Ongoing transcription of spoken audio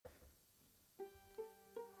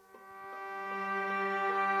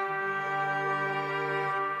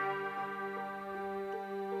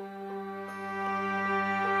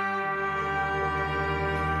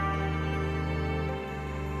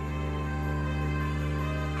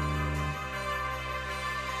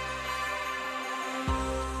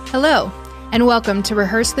Hello, and welcome to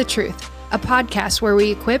Rehearse the Truth, a podcast where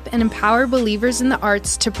we equip and empower believers in the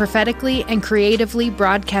arts to prophetically and creatively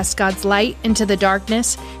broadcast God's light into the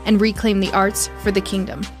darkness and reclaim the arts for the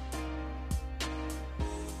kingdom.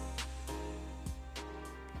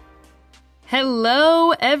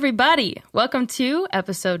 Hello, everybody. Welcome to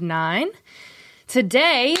episode 9.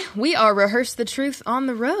 Today, we are Rehearse the Truth on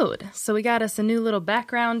the road. So we got us a new little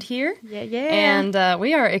background here. Yeah. And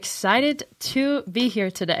we are excited to be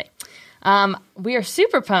here today. We are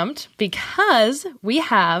super pumped because we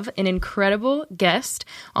have an incredible guest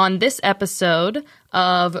on this episode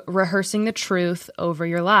of Rehearsing the Truth Over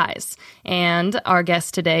Your Lies. And our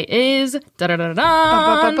guest today is Tyler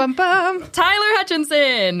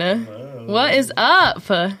Hutchinson. Hello. What is up?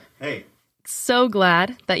 Hey. So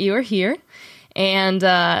glad that you are here. And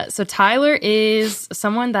so Tyler is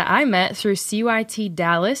someone that I met through CYT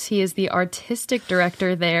Dallas. He is the artistic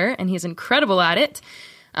director there, and he's incredible at it.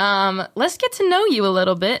 Let's get to know you a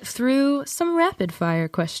little bit through some rapid fire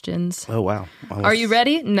questions. Oh, wow. Are you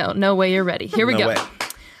ready? No way you're ready. Here we go. Way.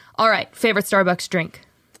 All right. Favorite Starbucks drink?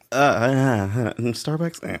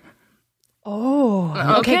 Starbucks?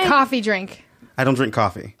 Oh, okay. Coffee drink. I don't drink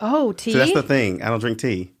coffee. Oh, tea? So that's the thing. I don't drink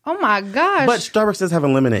tea. Oh my gosh. But Starbucks does have a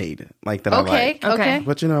lemonade like that I like. Okay.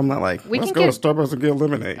 But I'm not like, let's can go get- to Starbucks and get a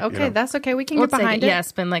lemonade. Okay, that's okay. We can We'll get take behind it. it. Yeah,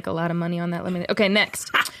 spend like a lot of money on that lemonade. Okay, next.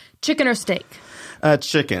 Chicken or steak?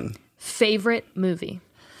 Chicken. Favorite movie?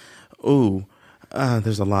 Ooh,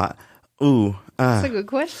 there's a lot. Ooh, That's a good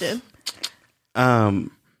question.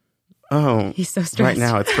 He's so stressed. Right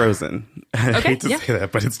now it's Frozen. I Okay, hate to yeah. say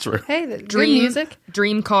that, but it's true. Hey, good Dream music.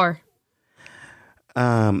 Dream car?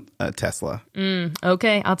 Tesla.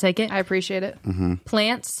 Okay, I'll take it. I appreciate it.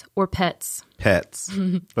 Plants or pets? Pets.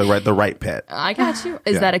 But the right pet. I got you.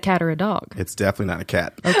 Is Yeah. that a cat or a dog? It's definitely not a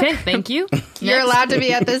cat. Okay, thank you. You're allowed to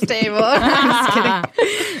be at this table. I'm just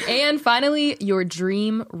kidding. And finally, your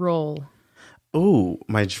dream role. Ooh,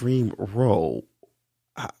 my dream role.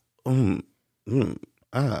 I don't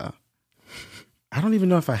even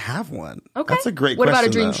know if I have one. Okay. That's a great What question. about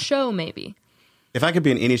a dream though. show, maybe? If I could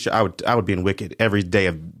be in any show, I would be in Wicked every day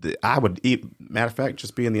of the, I would eat. Matter of fact,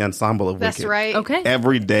 just be in the ensemble of That's Wicked. right. Okay.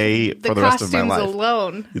 Every day The for the rest of my costumes life.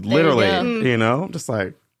 alone. Literally, you go. just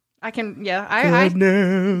like I can, I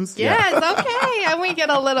goodness. yes, okay. And we get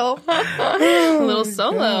a little. A little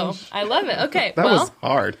solo. I love it. Okay, That well, was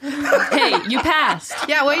hard. hey, you passed.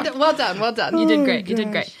 Yeah, well done. You did great. You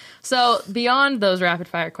did great. So beyond those rapid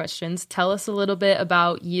fire questions, tell us a little bit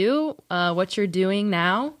about you, what you're doing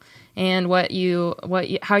now, and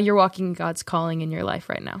how you're walking God's calling in your life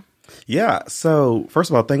right now. Yeah. So first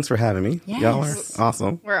of all, thanks for having me. Yes. Y'all are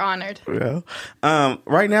awesome. We're honored. Yeah.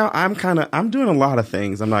 Right now, I'm doing a lot of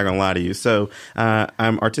things. I'm not going to lie to you. So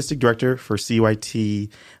I'm artistic director for CYT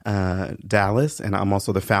Dallas, and I'm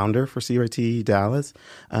also the founder for CYT Dallas.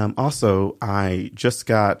 Also, I just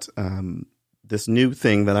got this new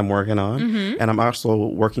thing that I'm working on, and I'm also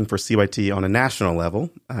working for CYT on a national level.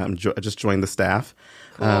 I just joined the staff,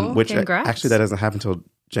 Cool. which Congrats. actually that doesn't happen until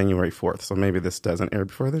January 4th. So maybe this doesn't air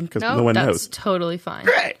before then because No, no one That's knows. totally fine.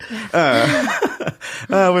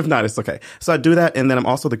 If not, it's okay. So I do that, and then I'm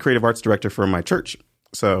also the creative arts director for my church.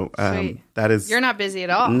 So Sweet. that is You're not busy at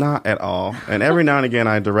all. not at all. And every now and again,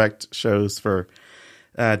 I direct shows for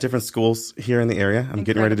different schools here in the area. I'm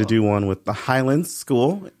getting ready to do one with the Highlands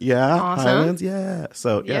School. Yeah, Awesome. Highlands. Yeah.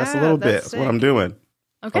 So yeah, it's a Yeah, little bit. that's That's what sick. I'm doing.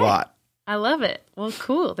 Okay. A lot. I love it. Well,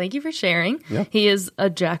 cool. Thank you for sharing. Yeah. He is a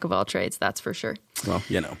jack of all trades, that's for sure. Well,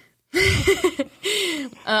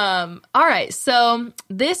 All right. So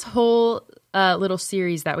this whole little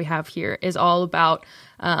series that we have here is all about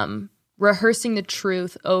rehearsing the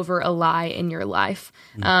truth over a lie in your life.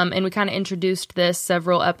 And we kind of introduced this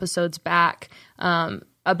several episodes back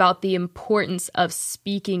about the importance of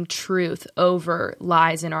speaking truth over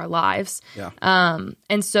lies in our lives. Yeah.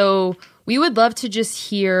 And so we would love to just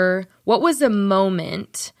hear what was a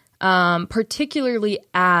moment, particularly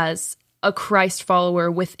as a Christ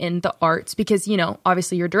follower within the arts, because, you know,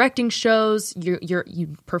 obviously you're directing shows,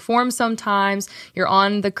 you perform sometimes, you're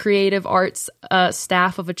on the creative arts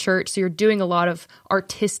staff of a church, so you're doing a lot of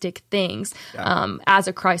artistic things as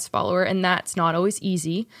a Christ follower, and that's not always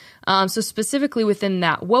easy. So specifically within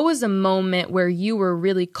that, what was a moment where you were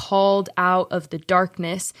really called out of the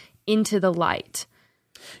darkness into the light?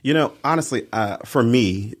 You know, honestly, for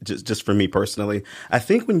me, just for me personally, I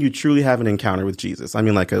think when you truly have an encounter with Jesus, I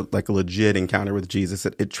mean, like a legit encounter with Jesus,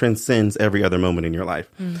 it transcends every other moment in your life.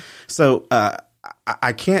 So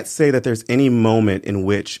I can't say that there's any moment in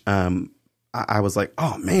which I was like,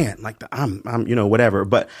 oh man, like I'm, whatever.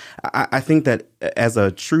 But I think that as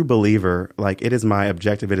a true believer, like it is my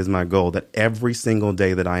objective, it is my goal that every single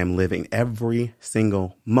day that I am living, every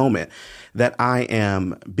single moment, that I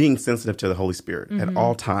am being sensitive to the Holy Spirit at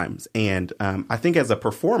all times. And I think as a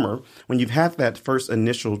performer, when you've had that first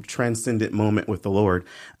initial transcendent moment with the Lord,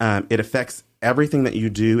 it affects everything that you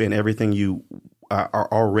do and everything you are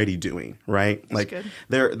already doing, right? That's like good.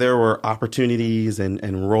 There were opportunities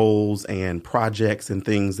and roles and projects and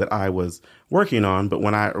things that I was working on, but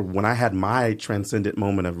when I had my transcendent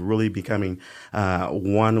moment of really becoming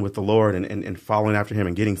one with the Lord and following after Him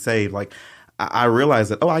and getting saved, like I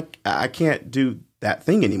realized that I can't do that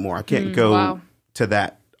thing anymore. I can't go to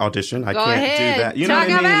that audition. I can't do that. You know what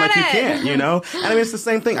I mean? Like you can't, And I mean, it's the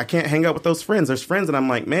same thing. I can't hang out with those friends. There's friends that I'm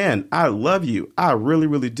like, man, I love you. I really,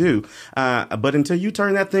 really do. But until you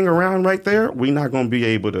turn that thing around right there, we're not going to be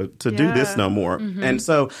able to do this no more. And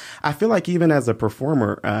so I feel like even as a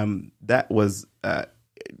performer, that was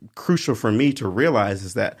crucial for me to realize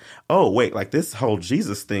is that, oh, wait, like this whole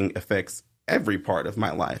Jesus thing affects every part of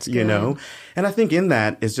my life, And I think in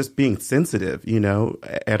that is just being sensitive,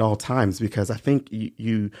 at all times, because I think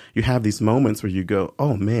you have these moments where you go,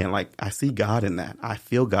 oh man, like I see God in that. I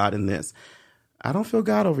feel God in this. I don't feel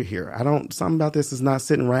God over here. Something about this is not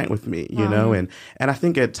sitting right with me, and I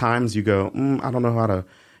think at times you go, I don't know how to,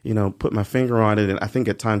 put my finger on it. And I think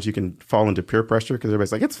at times you can fall into peer pressure because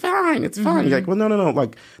everybody's like, it's fine. You're like, well, no.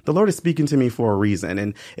 Like the Lord is speaking to me for a reason.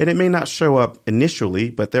 And it may not show up initially,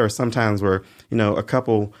 but there are some times where, a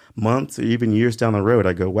couple months or even years down the road,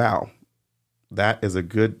 I go, wow, that's a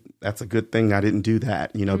good thing I didn't do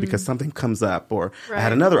that, because something comes up or I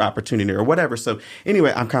had another opportunity or whatever. So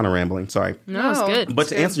anyway, I'm kind of rambling. Sorry. No, it's good. But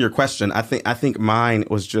to answer your question, I think mine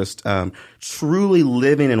was just truly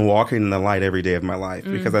living and walking in the light every day of my life.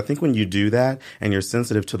 Because I think when you do that and you're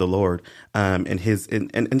sensitive to the Lord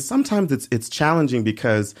and sometimes it's challenging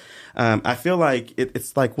because I feel like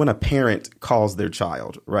it's like when a parent calls their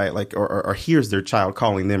child, right? Like or hears their child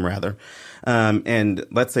calling them rather. And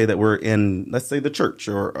let's say that we're in, let's say the church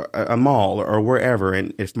or a mall or wherever.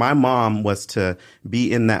 And if my mom was to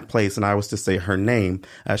be in that place and I was to say her name,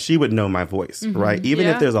 she would know my voice, right? Even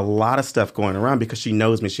if there's a lot of stuff going around because she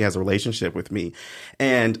knows me, she has a relationship with me.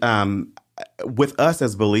 And, with us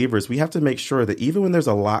as believers, we have to make sure that even when there's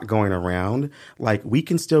a lot going around, like we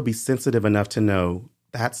can still be sensitive enough to know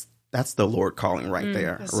that's the Lord calling right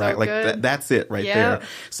there, right? So like that's it right there.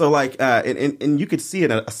 So like, and you could see it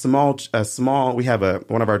a small. We have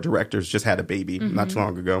one of our directors just had a baby not too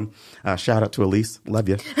long ago. Shout out to Elise, love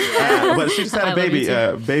you. But she just had a baby,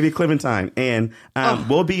 baby Clementine, and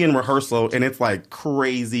we'll be in rehearsal, and it's like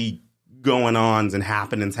crazy going-ons and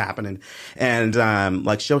happening. And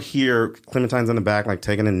like she'll hear Clementine's in the back, like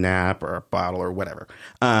taking a nap or a bottle or whatever.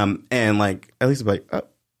 And like at least be like, oh,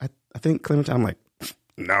 I think Clementine. I'm like,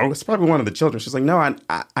 no, it's probably one of the children. She's like, no,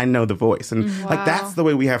 I know the voice. And like, that's the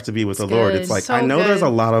way we have to be with the Lord. It's like, I know there's a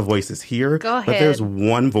lot of voices here, but there's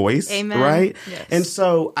one voice, right? Yes. And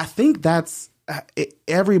so I think that's,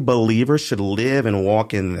 every believer should live and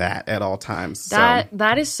walk in that at all times.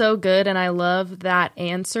 That is so good. And I love that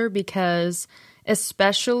answer because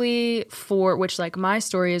especially for which like my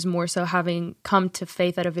story is more so having come to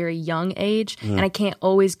faith at a very young age. And I can't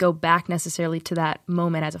always go back necessarily to that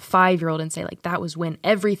moment as a 5-year-old and say like that was when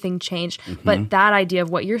everything changed. But that idea of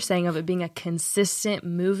what you're saying of it being a consistent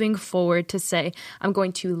moving forward to say, I'm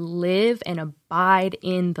going to live and abide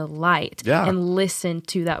in the light and listen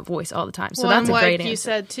to that voice all the time. So that's a great answer. You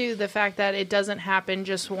said too, the fact that it doesn't happen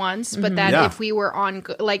just once, but that if we were on,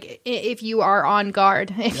 like if you are on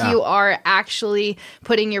guard, if you are actually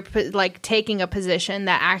putting your, like taking a position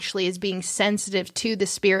that actually is being sensitive to the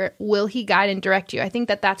Spirit, will He guide and direct you? I think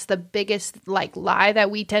that that's the biggest like lie that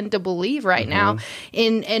we tend to believe right now.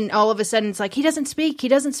 And all of a sudden it's like, he doesn't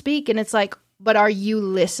speak. And it's like, but are you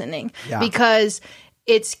listening? Because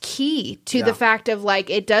it's key to the fact of like,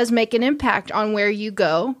 it does make an impact on where you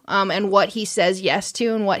go and what He says yes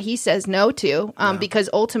to and what He says no to, because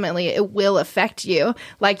ultimately it will affect you,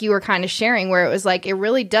 like you were kind of sharing, where it was like, it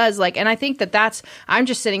really does. Like, and I think that I'm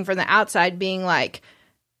just sitting from the outside being like,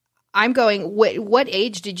 I'm going, what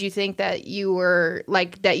age did you think that you were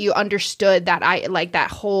like, that you understood that I like that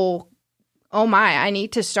whole, oh my, I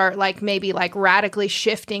need to start like maybe like radically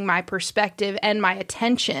shifting my perspective and my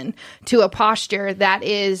attention to a posture that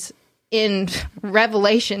is in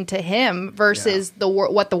revelation to him versus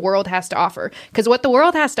what the world has to offer. Because what the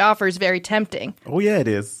world has to offer is very tempting. Oh yeah, it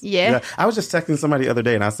is. Yeah. I was just texting somebody the other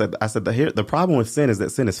day, and I said the problem with sin is that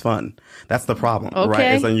sin is fun. That's the problem, right?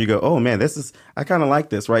 Okay. It's when you go, oh man, I kind of like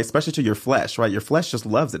this, right? Especially to your flesh, right? Your flesh just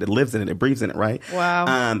loves it. It lives in it. It breathes in it, right?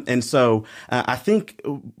 Wow. And so I think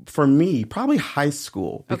for me, probably high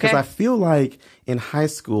school, because I feel like in high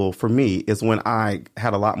school for me is when I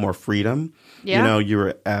had a lot more freedom. Yeah. You know, you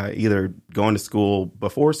were either going to school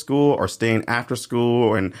before school or staying after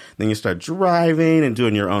school, and then you start driving and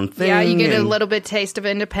doing your own thing. Yeah, you get a little bit taste of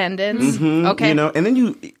independence. Okay. You know, and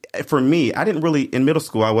then for me, I didn't really, in middle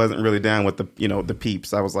school, I wasn't really down with the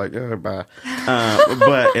peeps. I was like, bye.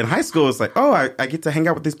 But in high school, it's like, oh, I get to hang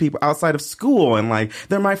out with these people outside of school, and like,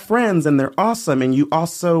 they're my friends and they're awesome. And you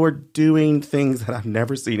also are doing things that I've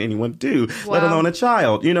never seen anyone do, let alone a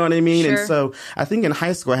child. You know what I mean? Sure. And so I think in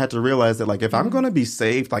high school, I had to realize that like, if I'm going to be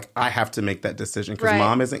saved, like I have to make that decision because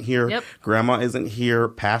mom isn't here, grandma isn't here,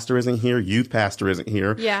 pastor isn't here, youth pastor isn't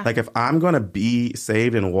here. Yeah. Like if I'm going to be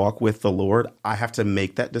saved and walk with the Lord, I have to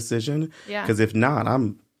make that decision. Yeah. Because if not,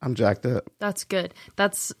 I'm jacked up. That's good.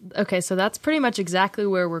 That's okay. So that's pretty much exactly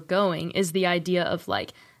where we're going, is the idea of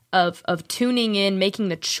like, of tuning in, making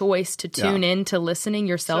the choice to tune in to listening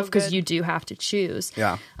yourself, because you do have to choose.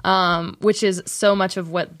 Yeah. Which is so much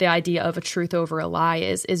of what the idea of a truth over a lie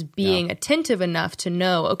is being attentive enough to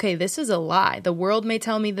know, okay, this is a lie. The world may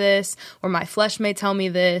tell me this, or my flesh may tell me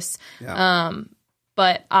this. Yeah.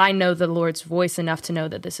 But I know the Lord's voice enough to know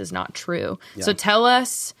that this is not true. Yeah. So tell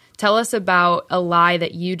us about a lie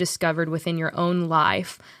that you discovered within your own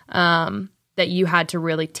life, that you had to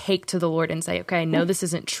really take to the Lord and say, okay, I know this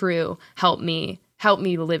isn't true. Help me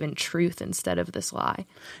live in truth instead of this lie.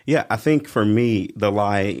 Yeah, I think for me, the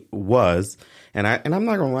lie was, and I'm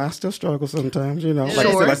not gonna lie, I still struggle sometimes, you know. Like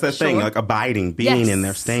I said, that's that thing, like abiding, being in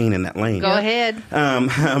there, staying in that lane. Go ahead.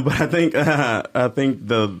 But I think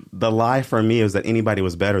the lie for me is that anybody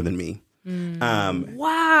was better than me.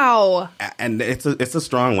 Wow. And it's a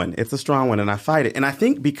strong one. It's a strong one, and I fight it. And I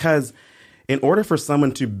think because in order for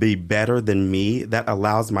someone to be better than me, that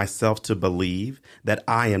allows myself to believe that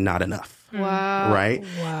I am not enough. Wow. Right?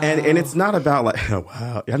 Wow. And it's not about like, oh,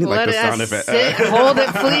 wow. I need like the sound effect. Hold it,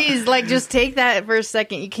 please. Like, just take that for a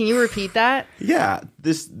second. Can you repeat that? Yeah.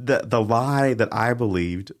 The lie that I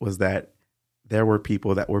believed was that there were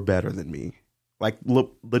people that were better than me. Like,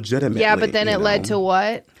 legitimately. Yeah, but then it led to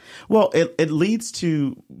what? Well, it leads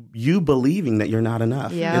to you believing that you're not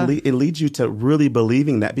enough. Yeah. It leads you to really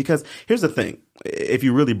believing that, because here's the thing. If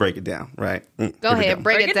you really break it down, right? Go ahead,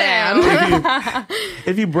 break it down.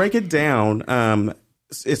 If you break it down,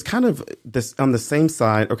 it's kind of this on the same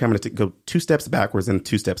side. Okay, I'm going to go 2 steps backwards and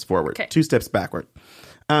 2 steps forward. Okay. 2 steps backward.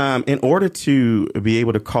 In order to be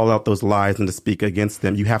able to call out those lies and to speak against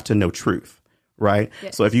them, you have to know truth. Right.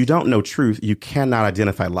 Yes. So if you don't know truth, you cannot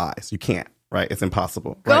identify lies. You can't. Right. It's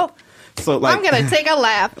impossible. Go. Right? So like, I'm going to take a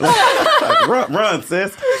lap. run,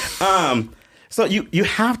 sis. So you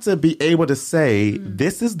have to be able to say,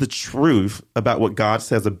 this is the truth about what God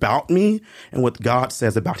says about me and what God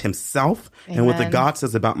says about himself and what the God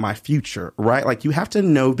says about my future. Right. Like, you have to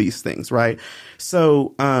know these things. Right.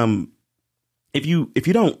 So if you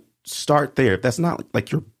don't start there, if that's not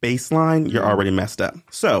like your baseline, you're already messed up.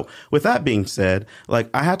 So with that being said, like,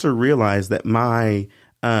 I had to realize that my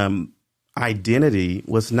identity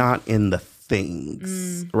was not in the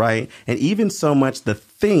things, right? And even so much the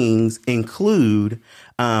things include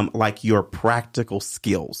like your practical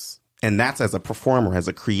skills. And that's, as a performer, as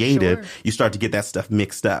a creative, you start to get that stuff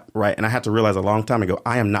mixed up, right? And I had to realize a long time ago,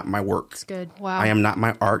 I am not my work. That's good. Wow. I am not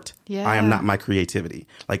my art. Yeah. I am not my creativity.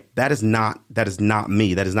 Like, that is not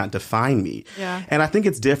me. That does not define me. Yeah. And I think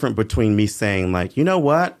it's different between me saying, like, you know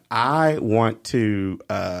what? I want to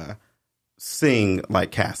sing like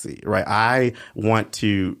Cassie, right? I want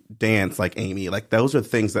to dance like Amy. Like, those are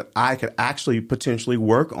things that I could actually potentially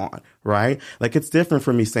work on, right? Like, it's different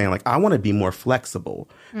from me saying, like, I want to be more flexible,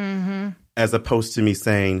 as opposed to me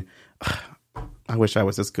saying, I wish I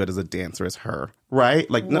was as good as a dancer as her, right?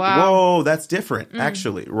 Like, whoa, that's different,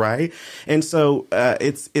 actually, right? And so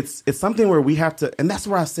it's something where we have to, and that's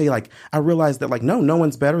where I say, like, I realize that, like, no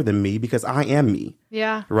one's better than me because I am me.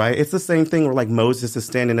 Yeah. Right? It's the same thing where, like, Moses is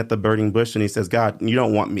standing at the burning bush and he says, God, you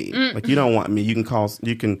don't want me. Like, you don't want me. You can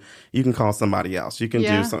call somebody else. You can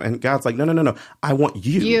do something. And God's like, no. I want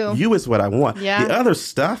you. You is what I want. Yeah. The other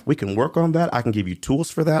stuff, we can work on that. I can give you tools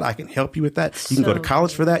for that. I can help you with that. You can go to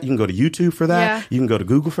college for that. You can go to YouTube for that. Yeah. You can go to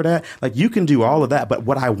Google for that. Like, you can do all of that. But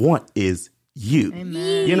what I want is you.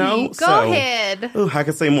 Amen. You know? Go ahead. Ooh, I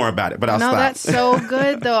could say more about it, but I'll stop. No, that's so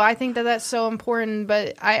good, though. I think that that's so important,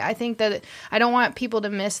 but I think that I don't want people to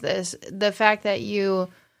miss this. The fact that you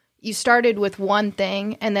started with one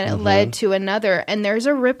thing and then it led to another, and there's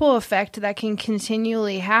a ripple effect that can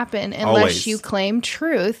continually happen unless Always. you claim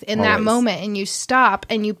truth in that moment and you stop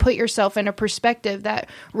and you put yourself in a perspective that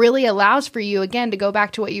really allows for you, again, to go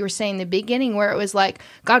back to what you were saying in the beginning, where it was like,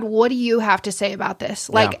 God, what do you have to say about this?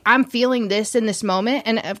 Like, I'm feeling this in this moment.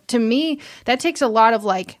 And to me, that takes a lot of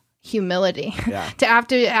like humility to have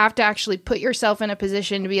to actually put yourself in a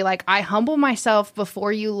position to be like, I humble myself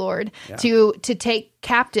before you, Lord, to take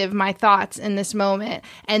captive my thoughts in this moment,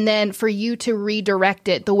 and then for you to redirect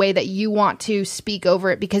it the way that you want to speak over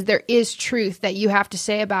it, because there is truth that you have to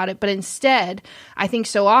say about it. But instead, I think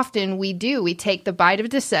so often we take the bite of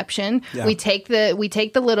deception, we take the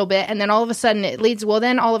little bit, and then all of a sudden it leads, well,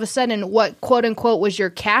 then all of a sudden what quote unquote was your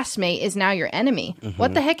castmate is now your enemy.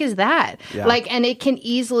 What the heck is that? Like, and it can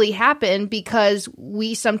easily happen because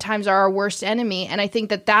we sometimes are our worst enemy. And I think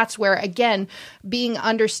that that's where, again, being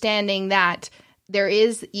understanding that there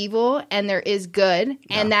is evil and there is good,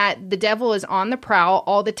 and that the devil is on the prowl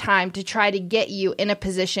all the time to try to get you in a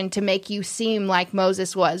position to make you seem like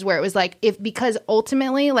Moses was, where it was like, because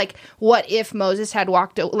ultimately, like, what if Moses had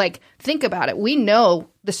walked, like, think about it. We know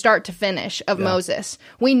the start to finish of Moses.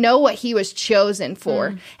 We know what he was chosen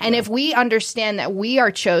for. And if we understand that we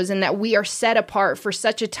are chosen, that we are set apart for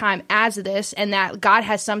such a time as this, and that God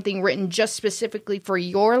has something written just specifically for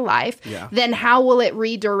your life, then how will it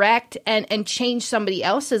redirect and change somebody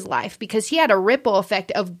else's life? Because he had a ripple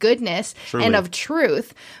effect of goodness and of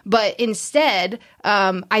truth. But instead,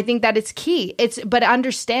 I think that it's key. But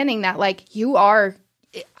understanding that, like, you are,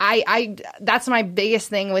 that's my biggest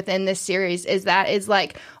thing within this series, is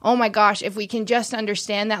like, oh my gosh, if we can just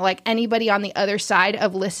understand that, like, anybody on the other side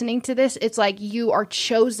of listening to this, it's like you are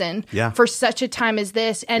chosen for such a time as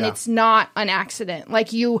this, and it's not an accident.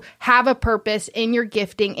 Like, you have a purpose in your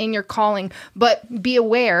gifting, in your calling, but be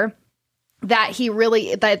aware that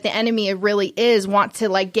the enemy really is want to,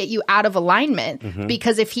 like, get you out of alignment,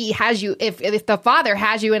 because if he has you, if the Father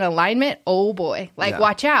has you in alignment, oh boy, like,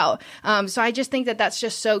 watch out. So I just think that that's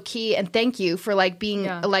just so key, and thank you for, like, being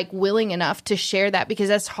like willing enough to share that, because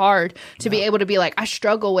that's hard to be able to be like, I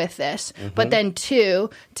struggle with this, but then to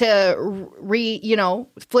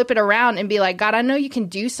flip it around and be like, God, I know you can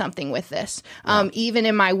do something with this. Even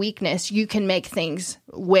in my weakness, you can make things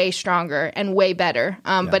way stronger and way better.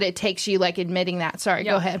 But it takes you, like, admitting that. Sorry,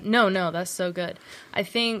 go ahead. No, that's so good. I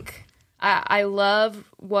think I love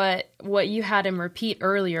what you had him repeat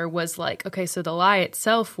earlier was like, okay, so the lie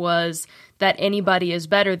itself was that anybody is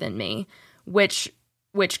better than me, which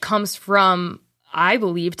comes from, I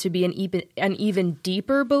believe, to be an even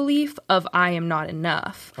deeper belief of I am not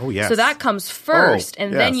enough. Oh, yes. So that comes first,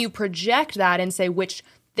 and then you project that and say,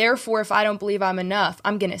 therefore, if I don't believe I'm enough,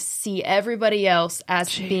 I'm going to see everybody else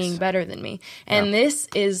as being better than me. And this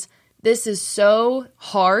is so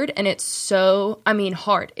hard, and it's so,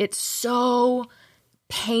 hard. It's so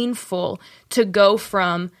painful to go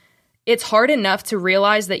from, it's hard enough to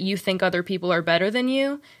realize that you think other people are better than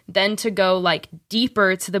you, then to go, like,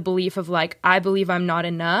 deeper to the belief of, like, I believe I'm not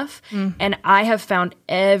enough. And I have found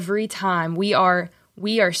every time we are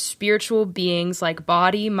spiritual beings, like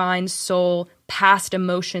body, mind, soul, past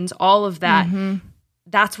emotions, all of that.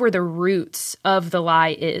 That's where the roots of the lie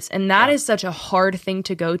is. And that is such a hard thing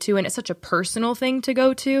to go to, and it's such a personal thing to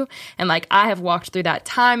go to. And, like, I have walked through that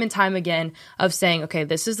time and time again of saying, okay,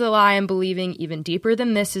 this is the lie I'm believing. Even deeper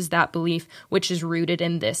than this is that belief, which is rooted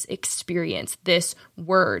in this experience, this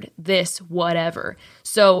word, this whatever.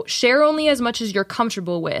 So share only as much as you're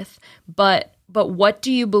comfortable with, but what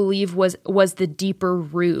do you believe was the deeper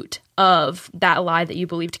root of that lie that you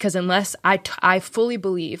believed? Because unless I fully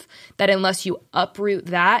believe that unless you uproot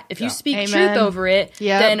that, if you speak truth over it,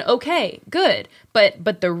 then okay, good.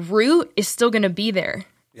 But the root is still going to be there.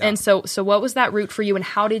 Yeah. And so what was that root for you, and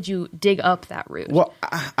how did you dig up that root? Well,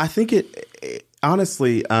 I think it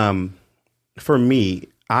honestly, for me,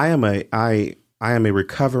 I am a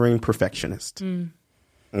recovering perfectionist.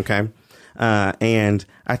 Okay. And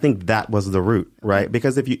I think that was the root, right?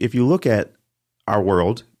 Because if you look at our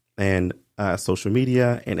world and social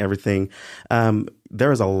media and everything,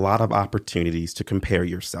 there is a lot of opportunities to compare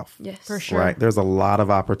yourself. Yes, for sure. Right? There's a lot of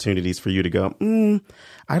opportunities for you to go,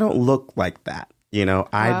 I don't look like that.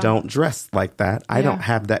 I don't dress like that. I don't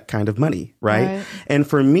have that kind of money, right? And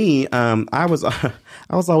for me, I was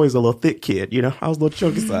always a little thick kid. I was a little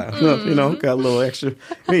chunky side. Got a little extra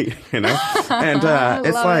meat. And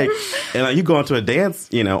it's like, you go into a dance,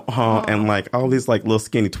 and like all these like little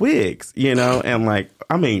skinny twigs, and like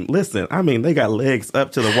I mean, listen, they got legs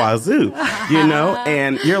up to the wazoo, you know,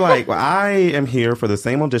 and you're like, well, I am here for the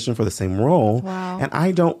same audition for the same role. Wow. And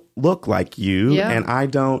I don't look like you. Yeah. And I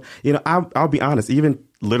don't, you know, I'll be honest, even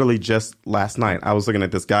literally just last night, I was looking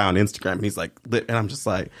at this guy on Instagram and he's like, and I'm just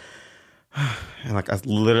like, and like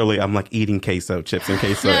I'm like eating queso, chips and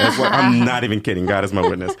queso. It's like, I'm not even kidding. God is my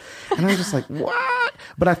witness. And I'm just like, what?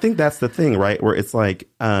 But I think that's the thing, right? Where it's like,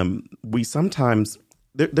 we sometimes,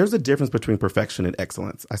 there's a difference between perfection and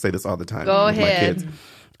excellence. I say this all the time. Go with ahead.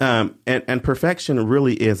 My kids. And perfection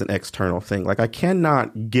really is an external thing. Like I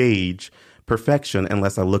cannot gauge perfection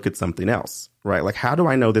unless I look at something else, right? Like, how do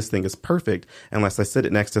I know this thing is perfect unless I sit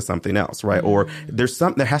it next to something else, right? Or there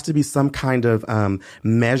has to be some kind of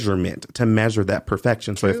measurement to measure that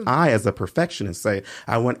perfection. So if I, as a perfectionist, say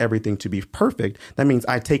I want everything to be perfect, that means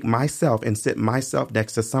I take myself and sit myself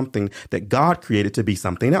next to something that God created to be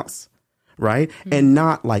something else, right? And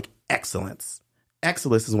not like excellence.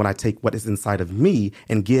 Excellence is when I take what is inside of me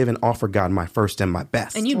and give and offer God my first and my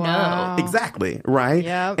best. And you know. Exactly, right?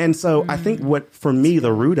 Yep. And so I think what, for me,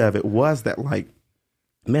 the root of it was that, like,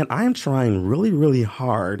 man, I am trying really, really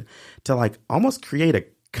hard to, like, almost create a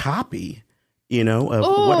copy, you know,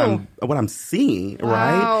 of what I'm seeing, Wow.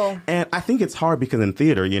 right? And I think it's hard because in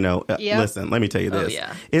theater, you know, listen, let me tell you this.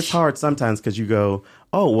 yeah. It's hard sometimes because you go,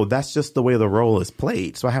 oh, well, that's just the way the role is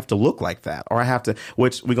played. So I have to look like that, or I have to,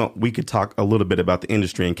 which we could talk a little bit about the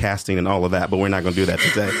industry and casting and all of that, but we're not going to do that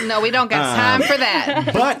today. No, we don't got time for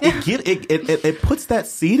that. But it puts that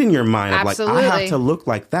seed in your mind of Absolutely. like, I have to look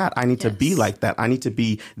like that. I need to be like that. I need to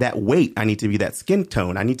be that weight. I need to be that skin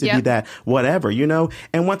tone. I need to be that whatever, you know?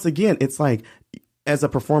 And once again, it's like, as a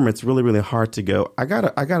performer, it's really, really hard to go, I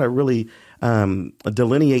gotta really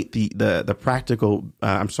delineate the practical,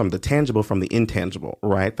 the tangible from the intangible,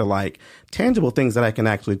 right? The like tangible things that I can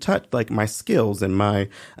actually touch, like my skills and my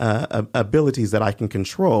abilities that I can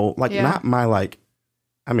control, like not my like,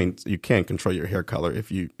 I mean, you can control your hair color if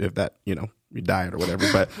that, you know, you diet or whatever,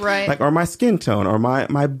 but Right. like, or my skin tone or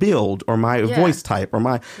my build or my voice type or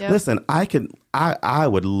my, listen, I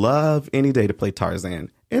would love any day to play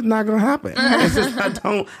Tarzan. It's not going to happen. It's just,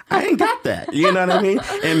 I ain't got that. You know what I mean?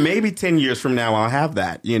 And maybe 10 years from now, I'll have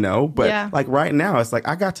that, you know, but like right now, it's like,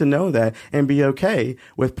 I got to know that and be okay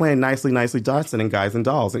with playing nicely Dodson and Guys and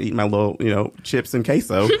Dolls and eating my little, you know, chips and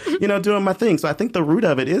queso, you know, doing my thing. So I think the root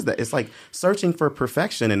of it is that it's like searching for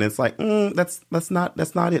perfection. And it's like, that's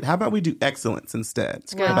not it. How about we do excellence instead?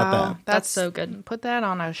 Wow. How about that? That's so good. Put that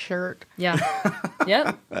on a shirt. Yeah.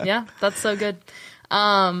 Yeah. That's so good.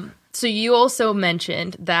 So you also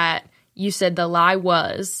mentioned that you said the lie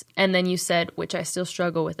was, and then you said, which I still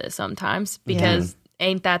struggle with it sometimes because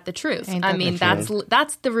ain't that the truth?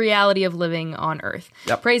 That's the reality of living on earth.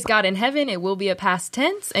 Yep. Praise God, in heaven, it will be a past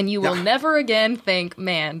tense and you will never again think,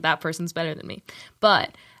 man, that person's better than me.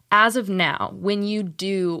 But as of now, when you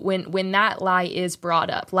do, when that lie is brought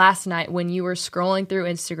up, last night when you were scrolling through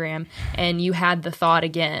Instagram and you had the thought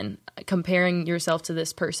again, comparing yourself to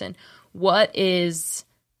this person,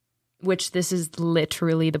 which this is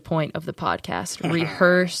literally the point of the podcast,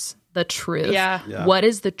 rehearse the truth. Yeah. What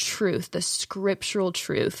is the truth, the scriptural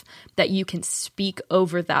truth that you can speak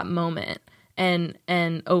over that moment and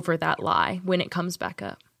over that lie when it comes back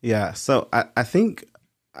up? Yeah. So I think,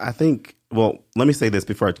 well, let me say this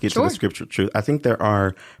before I get to the scriptural truth. I think there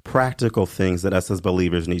are practical things that us as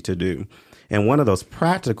believers need to do. And one of those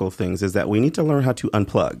practical things is that we need to learn how to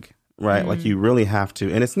unplug, right? Like you really have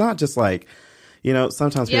to. And it's not just like, you know,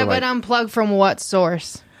 sometimes people but unplug from what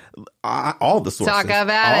source? All the sources. Talk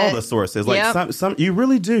about all the sources. Like some, you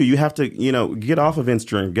really do. You have to, you know, get off of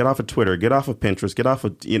Instagram, get off of Twitter, get off of Pinterest, get off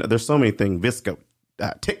of, you know, there's so many things, Visco,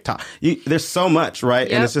 TikTok. There's so much, right?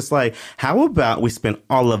 Yep. And it's just like, how about we spend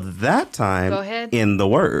all of that time in the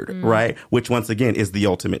Word, right? Which once again is the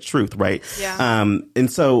ultimate truth, right? Yeah.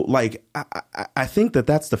 And so, like, I think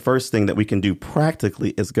that's the first thing that we can do practically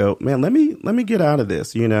is go, man, let me get out of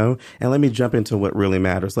this, you know, and let me jump into what really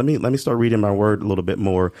matters. Let me start reading my Word a little bit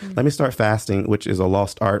more. Let me start fasting, which is a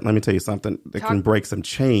lost art. Let me tell you something that can break some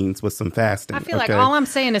chains with some fasting. I feel like all I'm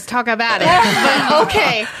saying is talk about it. But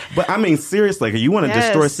okay. But I mean, seriously, you want to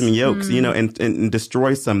destroy some yokes, you know, and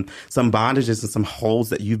destroy some bondages and some holes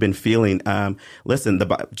that you've been feeling. Listen,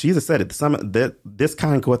 Jesus said it, this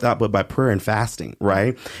kind goeth out but by prayer and fasting,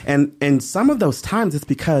 right? And some of those times it's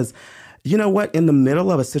because you know what? In the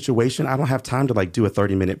middle of a situation, I don't have time to like do a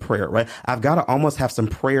 30-minute prayer, right? I've got to almost have some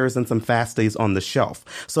prayers and some fast days on the shelf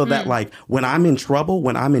so that like when I'm in trouble,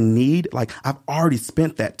 when I'm in need, like I've already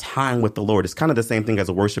spent that time with the Lord. It's kind of the same thing as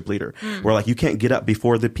a worship leader where like you can't get up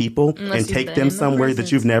before the people and take them somewhere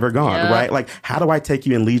that you've never gone, right? Like how do I take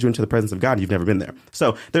you and lead you into the presence of God? You've never been there.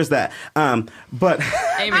 So there's that. But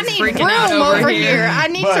I need room over here. I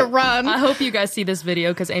need to run. I hope you guys see this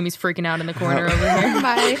video because Amy's freaking out in the corner over here.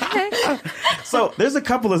 Bye. So there's a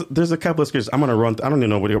couple of scriptures. I'm gonna run. I don't even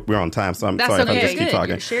know what we're on time, so I'm sorry if I just keep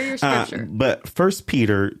talking. Share your scripture. But 1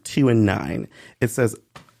 Peter 2:9, it says,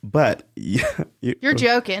 "But you're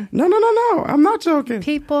joking." No. I'm not joking.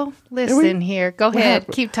 People, listen here. Go ahead.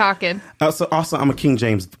 Keep talking. So also, I'm a King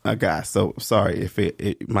James guy, so sorry if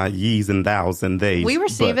my ye's and thous and theys. We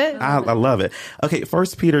receive it. I love it. Okay,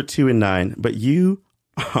 1 Peter 2:9. But you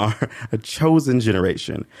are a chosen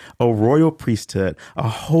generation, a royal priesthood, a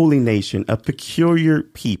holy nation, a peculiar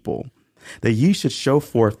people, that ye should show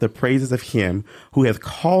forth the praises of him who hath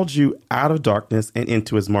called you out of darkness and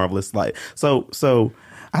into his marvelous light. So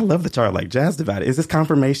I love that y'all like jazzed about it. Is this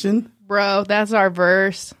confirmation? Bro, that's our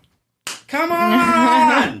verse. Come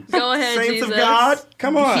on! Go ahead, Saints Jesus. of God,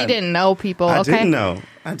 come on. He didn't know, people, I okay? didn't know.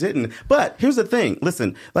 I didn't. But here's the thing.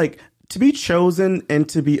 Listen, like to be chosen and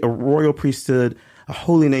to be a royal priesthood, a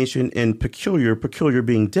holy nation, and peculiar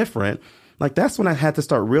being different, like that's when I had to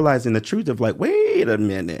start realizing the truth of like, wait a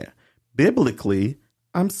minute. Biblically,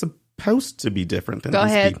 I'm supposed to be different than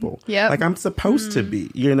these people. Yep. Like I'm supposed to be,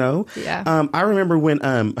 you know? Yeah. I remember when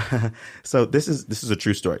so this is a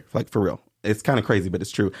true story, like for real. It's kind of crazy, but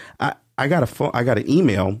it's true. I got an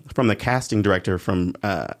email from the casting director from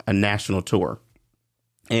a national tour.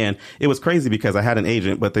 And it was crazy because I had an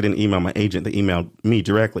agent, but they didn't email my agent. They emailed me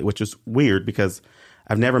directly, which is weird because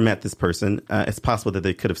I've never met this person. It's possible that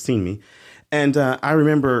they could have seen me. And I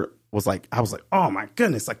remember I was like, oh my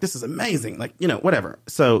goodness, like this is amazing. Like, you know, whatever.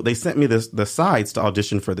 So they sent me the sides to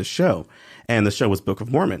audition for the show. And the show was Book of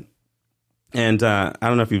Mormon. And I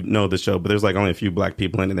don't know if you know the show, but there's like only a few black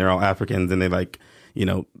people in it. And they're all Africans. And they like, you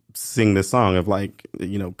know, sing this song of like,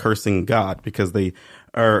 you know, cursing God because they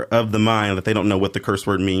are of the mind that they don't know what the curse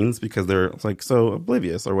word means because they're like so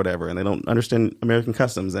oblivious or whatever. And they don't understand American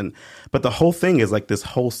customs. But the whole thing is like this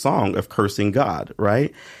whole song of cursing God.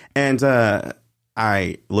 Right. And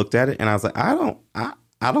I looked at it and I was like, I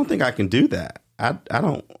don't think I can do that. I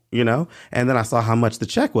don't, you know, and then I saw how much the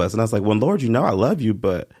check was. And I was like, well, Lord, you know, I love you,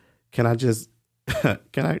 but can I just,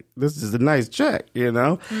 this is a nice check, you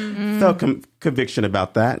know, felt conviction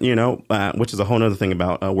about that, you know, which is a whole other thing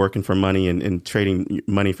about working for money and trading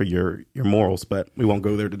money for your morals. But we won't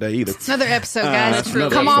go there today either. Another episode, guys.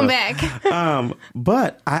 Come on back.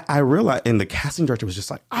 But I realized, and the casting director was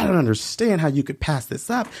just like, I don't understand how you could pass this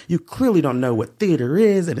up. You clearly don't know what theater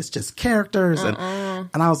is, and it's just characters. And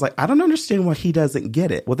I was like, I don't understand why he doesn't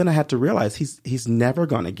get it. Well, then I had to realize he's never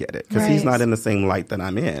going to get it because he's not in the same light that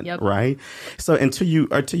I'm in, right? So until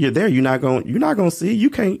you're there, you're not going to see.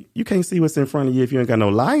 You can't see what's in front of you if you ain't got no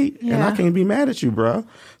light. Yeah. And I can't be mad at you, bro.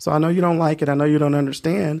 So I know you don't like it. I know you don't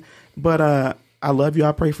understand. But I love you.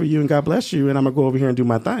 I pray for you, and God bless you. And I'm gonna go over here and do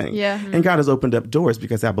my thing. Yeah. And God has opened up doors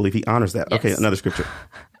because I believe He honors that. Yes. Okay, another scripture.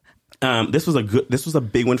 This was a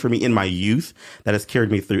big one for me in my youth that has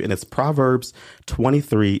carried me through, and it's Proverbs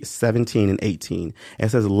 23:17 and 18. It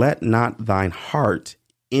says, "Let not thine heart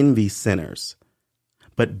envy sinners,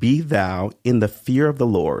 but be thou in the fear of the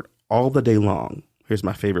Lord all the day long." Here's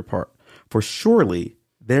my favorite part. "For surely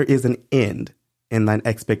there is an end, and thine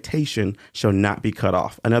expectation shall not be cut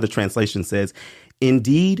off." Another translation says,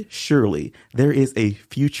 "Indeed, surely there is a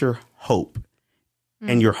future hope,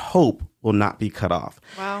 and your hope will not be cut off."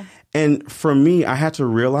 Wow. And for me, I had to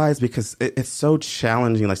realize, because it's so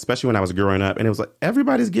challenging, like, especially when I was growing up, and it was like,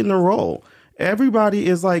 everybody's getting a role. Everybody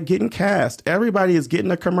is like getting cast. Everybody is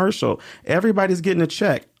getting a commercial. Everybody's getting a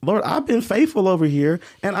check. Lord, I've been faithful over here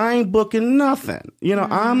and I ain't booking nothing. You know,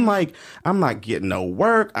 I'm not getting no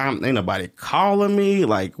work. Ain't nobody calling me.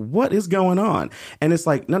 Like, what is going on? And it's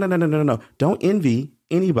like, no. Don't envy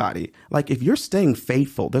anybody. Like, if you're staying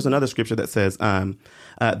faithful, there's another scripture that says,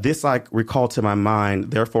 this I recall to my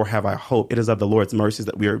mind, therefore have I hope. It is of the Lord's mercies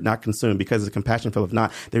that we are not consumed, because the compassion faileth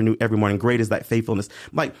not. They're new every morning. Great is that faithfulness.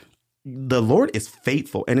 Like, the Lord is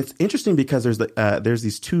faithful. And it's interesting because there's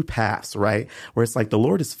these two paths, right? Where it's like the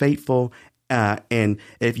Lord is faithful, And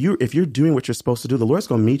if you're doing what you're supposed to do, the Lord's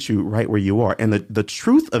going to meet you right where you are. And the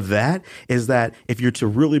truth of that is that if you're to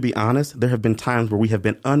really be honest, there have been times where we have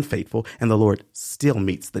been unfaithful and the Lord still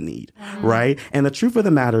meets the need, right? And the truth of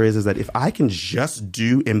the matter is that if I can just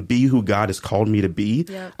do and be who God has called me to be,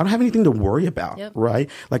 I don't have anything to worry about, right?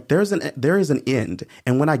 Like there is an end.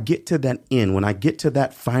 And when I get to that end, when I get to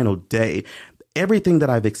that final day, everything that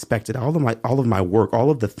I've expected, all of my work, all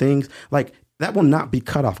of the things, like that will not be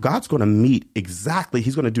cut off. God's going to meet exactly.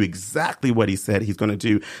 He's going to do exactly what he said he's going to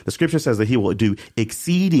do. The scripture says that he will do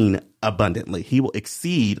exceeding abundantly. He will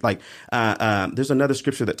exceed. There's another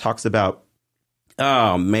scripture that talks about,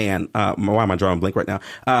 oh man, why am I drawing a blank right now?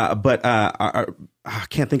 I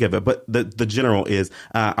can't think of it, but the general is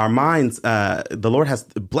our minds. The Lord has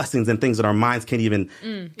blessings and things that our minds can't even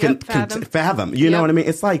fathom. You know what I mean?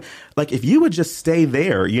 It's like if you would just stay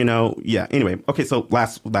there, Yeah. Anyway, okay. So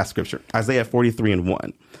last scripture, Isaiah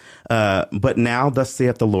 43:1. But now thus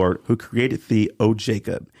saith the Lord, who created thee, O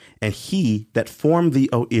Jacob, and he that formed thee,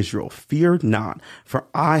 O Israel, fear not, for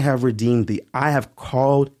I have redeemed thee. I have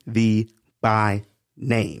called thee by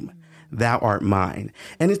name. Thou art mine.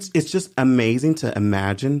 And it's just amazing to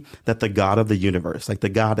imagine that the God of the universe, like the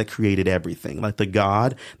God that created everything, like the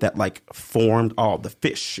God that formed all the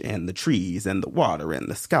fish and the trees and the water and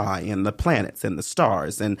the sky and the planets and the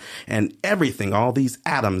stars and everything, all these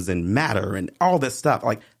atoms and matter and all this stuff,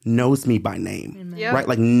 knows me by name,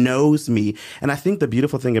 right? Knows me. And I think the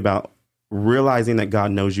beautiful thing about realizing that God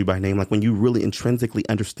knows you by name, when you really intrinsically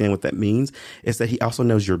understand what that means, is that he also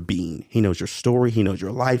knows your being. He knows your story. He knows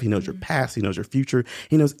your life. He knows your past. He knows your future.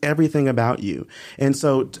 He knows everything about you. And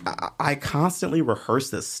so I constantly rehearse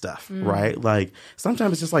this stuff, right?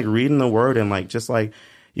 Sometimes it's just reading the word and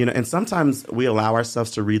and sometimes we allow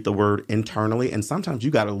ourselves to read the word internally, and sometimes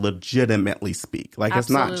you got to legitimately speak. It's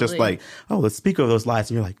not just let's speak over those lives.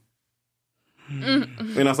 And you're like,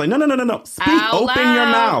 and I was like, no. Speak, open your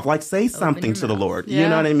mouth, say something to the Lord. Yeah. You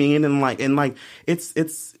know what I mean? And it's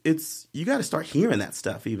you got to start hearing that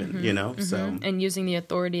stuff, even So and using the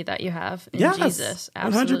authority that you have in Jesus,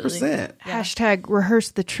 absolutely, 100%. Hashtag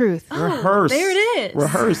rehearse the truth. Rehearse. There it is.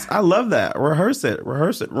 Rehearse. I love that. Rehearse it.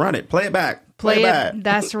 Run it. Play it back. Play it back.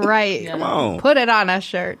 That's right. Come on. Put it on a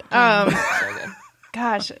shirt.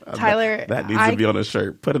 Gosh, Tyler. That needs to be on a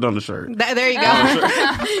shirt. Put it on the shirt. There you go.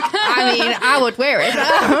 I mean, I would wear it.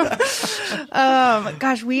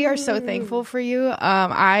 Gosh, we are so thankful for you.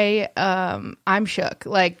 I'm shook.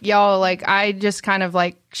 Y'all, I just kind of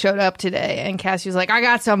showed up today and Cassie was like, I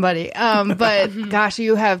got somebody. But gosh,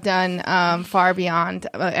 you have done far beyond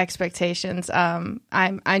expectations. I'm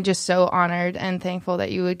just so honored and thankful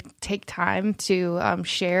that you would take time to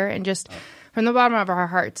share and just from the bottom of our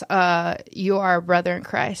hearts, you are a brother in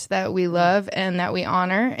Christ that we love and that we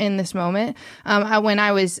honor in this moment. When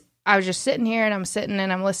I was just sitting here and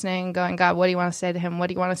I'm listening going, God, what do you want to say to him? What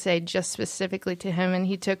do you want to say just specifically to him? And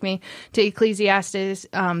he took me to Ecclesiastes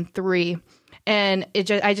 3. And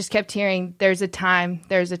I just kept hearing, there's a time.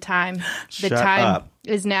 The time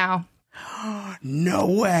is now. No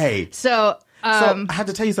way. So I have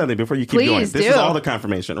to tell you something before you keep going. This is all the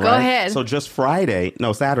confirmation, right? Go ahead. So just Saturday.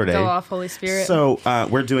 Go off, Holy Spirit. So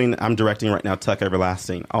I'm directing right now Tuck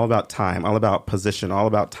Everlasting, all about time, all about position, all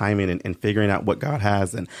about timing and figuring out what God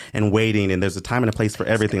has and waiting. And there's a time and a place for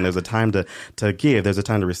everything. There's a time to give. There's a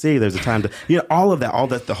time to receive. There's a time to, all of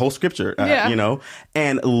that, the whole scripture,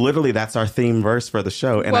 and literally that's our theme verse for the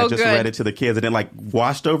show. And I just read it to the kids and it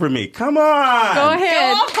washed over me. Come on. Go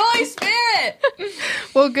ahead. Go, Holy Spirit.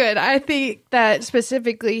 Well, good. I think that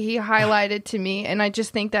specifically he highlighted to me, and I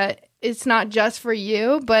just think that it's not just for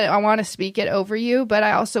you, but I want to speak it over you. But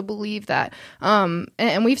I also believe that,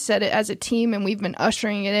 and we've said it as a team, and we've been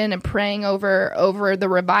ushering it in and praying over the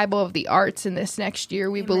revival of the arts in this next year.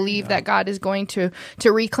 We believe that God is going to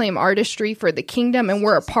reclaim artistry for the kingdom, and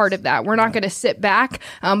we're a part of that. We're not going to sit back,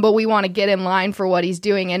 but we want to get in line for what he's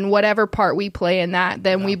doing, and whatever part we play in that,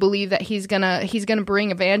 then we believe that he's gonna bring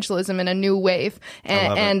evangelism in a new wave,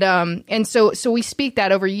 and so we speak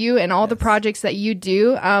that over you and all the projects that you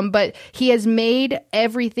do, but he has made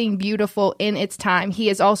everything beautiful in its time. He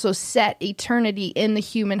has also set eternity in the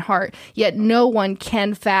human heart, yet no one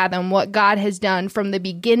can fathom what God has done from the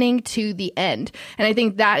beginning to the end. And I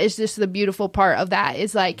think that is just the beautiful part of that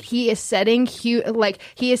is he is setting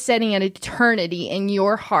an eternity in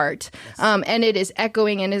your heart. And it is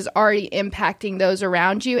echoing and is already impacting those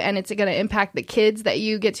around you. And it's going to impact the kids that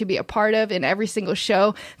you get to be a part of in every single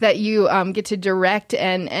show that you get to direct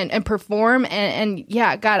and perform. And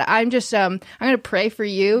yeah, God, I'm going to pray for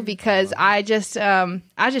you because I just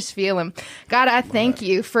feel him. God, I thank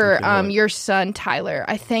you for your son, Tyler.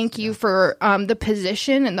 I thank you for the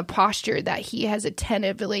position and the posture that he has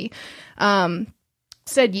attentively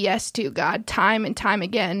said yes to, God, time and time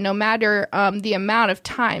again. No matter the amount of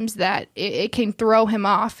times that it can throw him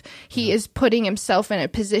off, he is putting himself in a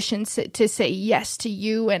position to say yes to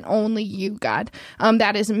you and only you, God.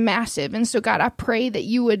 That is massive. And so, God, I pray that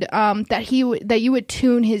you would that you would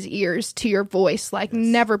tune his ears to your voice like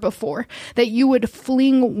never before. That you would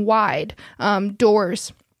fling wide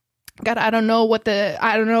doors. God, I don't know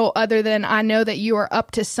other than I know that you are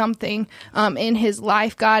up to something in his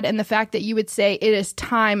life, God, and the fact that you would say it is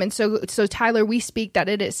time. And so Tyler, we speak that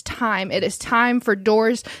it is time. It is time for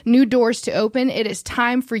new doors to open. It is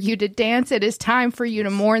time for you to dance. It is time for you to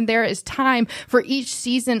mourn. There is time for each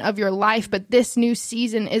season of your life, but this new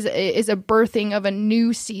season is a birthing of a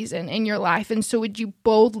new season in your life. And so would you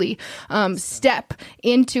boldly step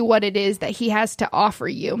into what it is that he has to offer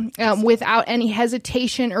you without any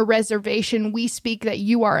hesitation or reservation. We speak that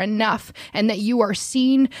you are enough and that you are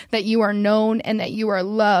seen, that you are known, and that you are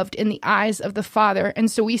loved in the eyes of the Father. And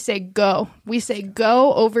so we say go. We say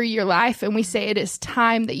go over your life, and we say it is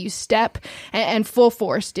time that you step and full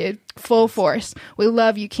force, dude. Full force. We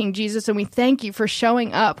love you, King Jesus, and we thank you for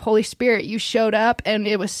showing up. Holy Spirit, you showed up, and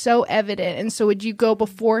it was so evident. And so would you go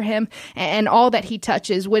before him, and all that he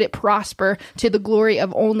touches, would it prosper to the glory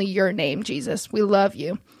of only your name, Jesus? We love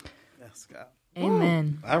you.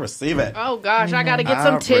 Amen. I receive it. Oh gosh, I got to get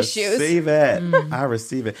some tissues. Receive it. I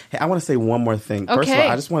receive it. Hey, I want to say one more thing. First of all,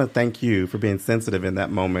 I just want to thank you for being sensitive in that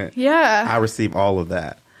moment. Yeah. I receive all of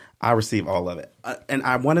that. I receive all of it. And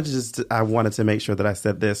I wanted to make sure that I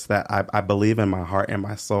said this, that I believe in my heart and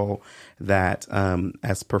my soul that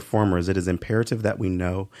as performers, it is imperative that we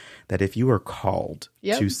know that if you are called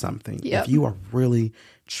to something, if you are really,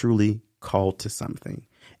 truly called to something,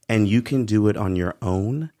 and you can do it on your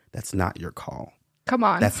own, that's not your call. Come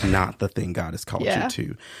on. That's not the thing God has called you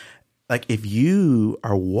to. Like if you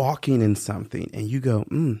are walking in something and you go,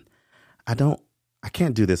 I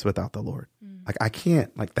can't do this without the Lord. Like I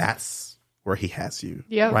can't, like that's where he has you.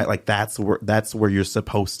 Yeah. Right. Like that's where you're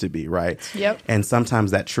supposed to be. Right. Yep. And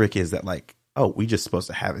sometimes that trick is that like, oh, we just supposed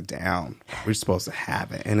to have it down. We're supposed to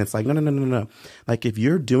have it. And it's like, no. Like if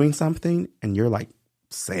you're doing something and you're like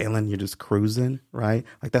sailing, you're just cruising, right?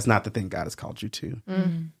 Like that's not the thing God has called you to.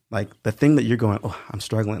 Like the thing that you're going, oh, I'm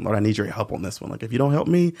struggling. Lord, I need your help on this one. Like if you don't help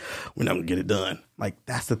me, we're not gonna get it done. Like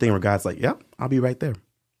that's the thing where God's like, yep, I'll be right there.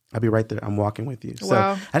 I'll be right there. I'm walking with you. So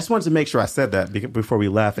I just wanted to make sure I said that before we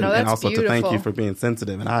left, and also beautiful. To thank you for being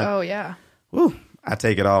sensitive. And I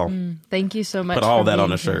take it all. Thank you so much. Put all that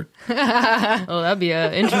on a shirt. Oh, that'd be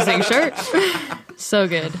an interesting shirt. So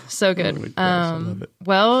good. So good.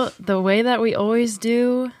 Well, the way that we always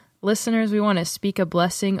do, listeners, we want to speak a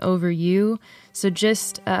blessing over you. So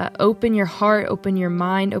just open your heart, open your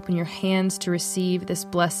mind, open your hands to receive this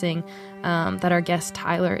blessing that our guest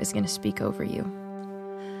Tyler is going to speak over you.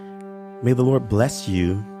 May the Lord bless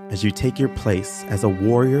you as you take your place as a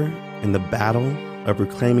warrior in the battle of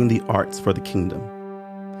reclaiming the arts for the kingdom.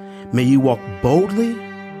 May you walk boldly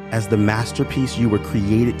as the masterpiece you were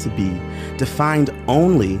created to be, defined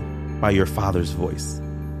only by your Father's voice.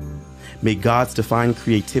 May God's divine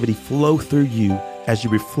creativity flow through you as you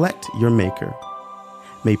reflect your Maker.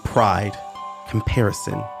 May pride,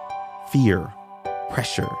 comparison, fear,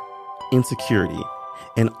 pressure, insecurity,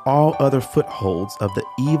 and all other footholds of the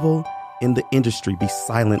evil in the industry be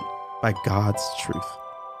silent by God's truth.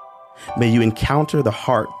 May you encounter the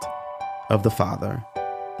heart of the Father,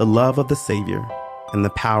 the love of the Savior, and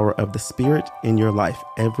the power of the Spirit in your life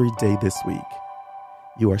every day this week.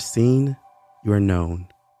 You are seen, you are known,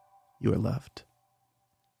 you are loved.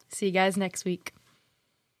 See you guys next week.